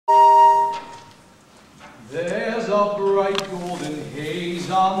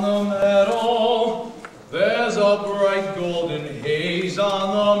on the meadow. There's a bright golden haze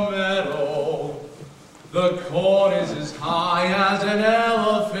on the meadow. The corn is as high as an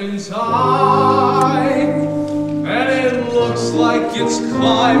elephant's eye, and it looks like it's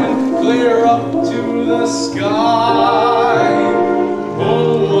climbing clear up to the sky.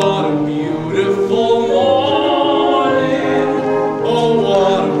 Oh, what a beautiful morning. Oh,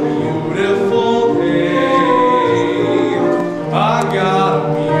 what a beautiful day. I got a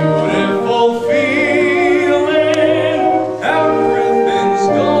beautiful feeling. Everything's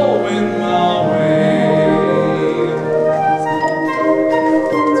going my way.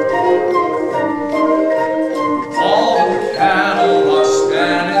 All the cattle are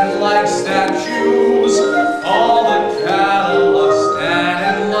standing like statues. All the cattle are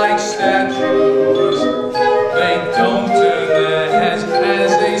standing like statues. They don't turn their heads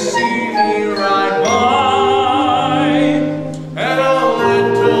as they see me ride by. And a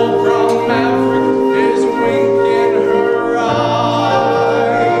little brown maverick is winking her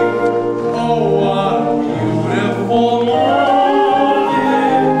eye. Oh, what a beautiful morning.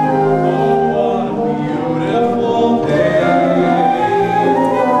 Oh, what a beautiful day.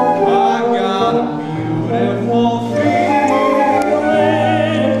 I got a beautiful feeling.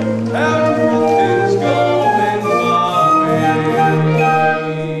 Everything's going my way.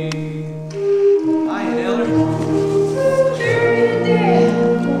 Hi, Taylor. Judy,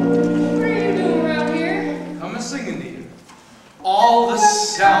 what are you doing around here? I'm singing to you. All the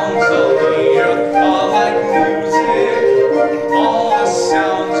sounds of the earth are like music. All the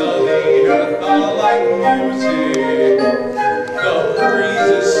sounds of the earth are like music. The breeze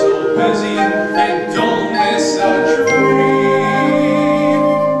is so busy, it don't miss a tree.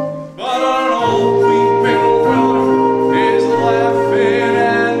 But an old weeping willow is laughing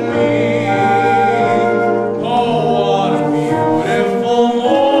at me. Oh, what a beautiful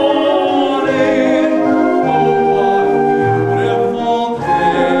morning. Oh, what a beautiful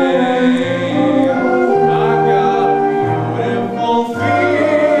day. I got a beautiful feeling.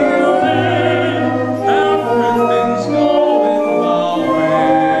 Everything's going my way.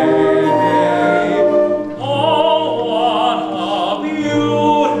 Oh, what a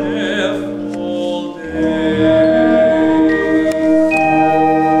beautiful day.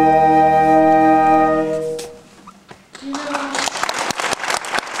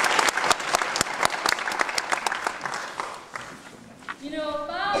 If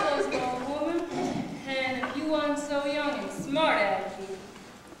I was an old woman, and if you weren't so young and smart attitude,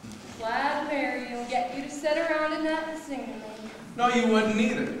 I'd marry you and get you to sit around at night and sing to me. No, you wouldn't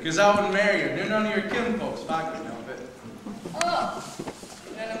either, because I wouldn't marry you. They're none of your kinfolks, if I could help it. Oh,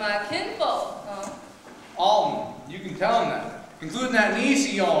 none of my kinfolk, huh? All of them. You can tell them that. Including that niece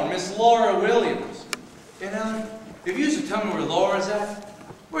of yours, Miss Laura Williams. And Ellen, if you used to tell me where Laura's at,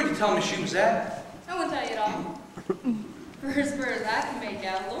 where'd you tell me she was at? I won't tell you it all. For as far as I can make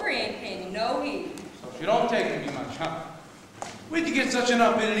out, Lori ain't paying you no heed. So she don't take to me much, huh? Where'd you get such an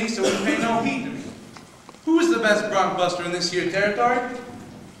uppity niece that wouldn't pay no heed to me? Who is the best bronc buster in this here territory?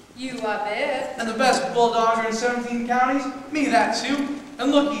 You, I bet. And the best bulldogger in 17 counties? Me, that too.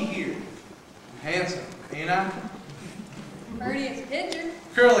 And looky here. I'm handsome, ain't I? Pretty as a picture.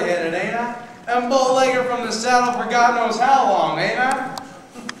 Curly-headed, ain't I? And bow-legger from the saddle for God knows how long, ain't I?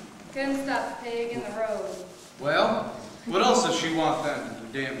 Couldn't stop the pig in the road. Well, what else does she want then,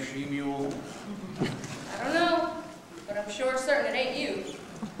 the damn she-mule? I don't know, but I'm sure certain it ain't you.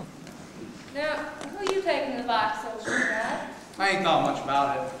 Now, who you taking the box social tonight? I ain't thought much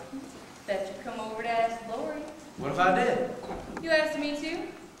about it. Bet you come over to ask Lori. What if I did? You asked me too?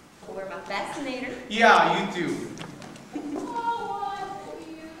 I'll wear my fascinator. Yeah, you too. Oh, what a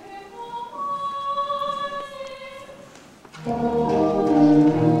beautiful morning.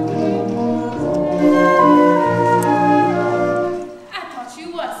 I thought you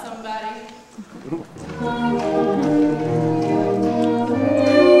was somebody.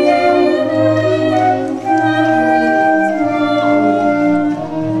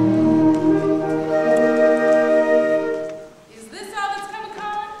 Is this all that's come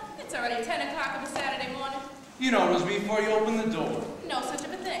calling? It's already 10 o'clock of a Saturday morning. You know it was me before you opened the door. No such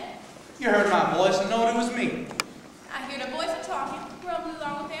of a thing. You heard my voice and know it was me. I heard a voice a talking, rubbed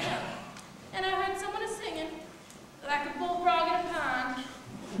along with their own. And I heard someone a singing, like a bullfrog in a pond.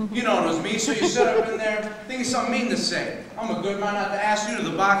 You know it was me, so you sit up in there thinking something mean to say. I'm a good man not to ask you to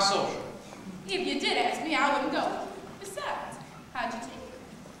the box social. If you did ask me, I wouldn't go. Besides, how'd you take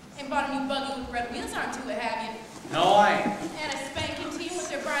it? Ain't bought a new buggy with red wheels on to it, have you? No, I ain't. And a spanking team with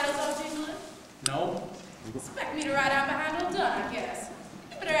their bridles all jingling? No. Expect me to ride out behind old Dunn, I guess.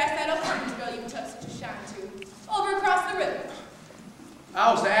 You better ask that old Perkins girl you touched such a shine to. Over across the river.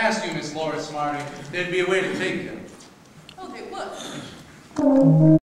 I was to ask you, Miss Laura Smarty, there'd be a way to take you. Oh, they would.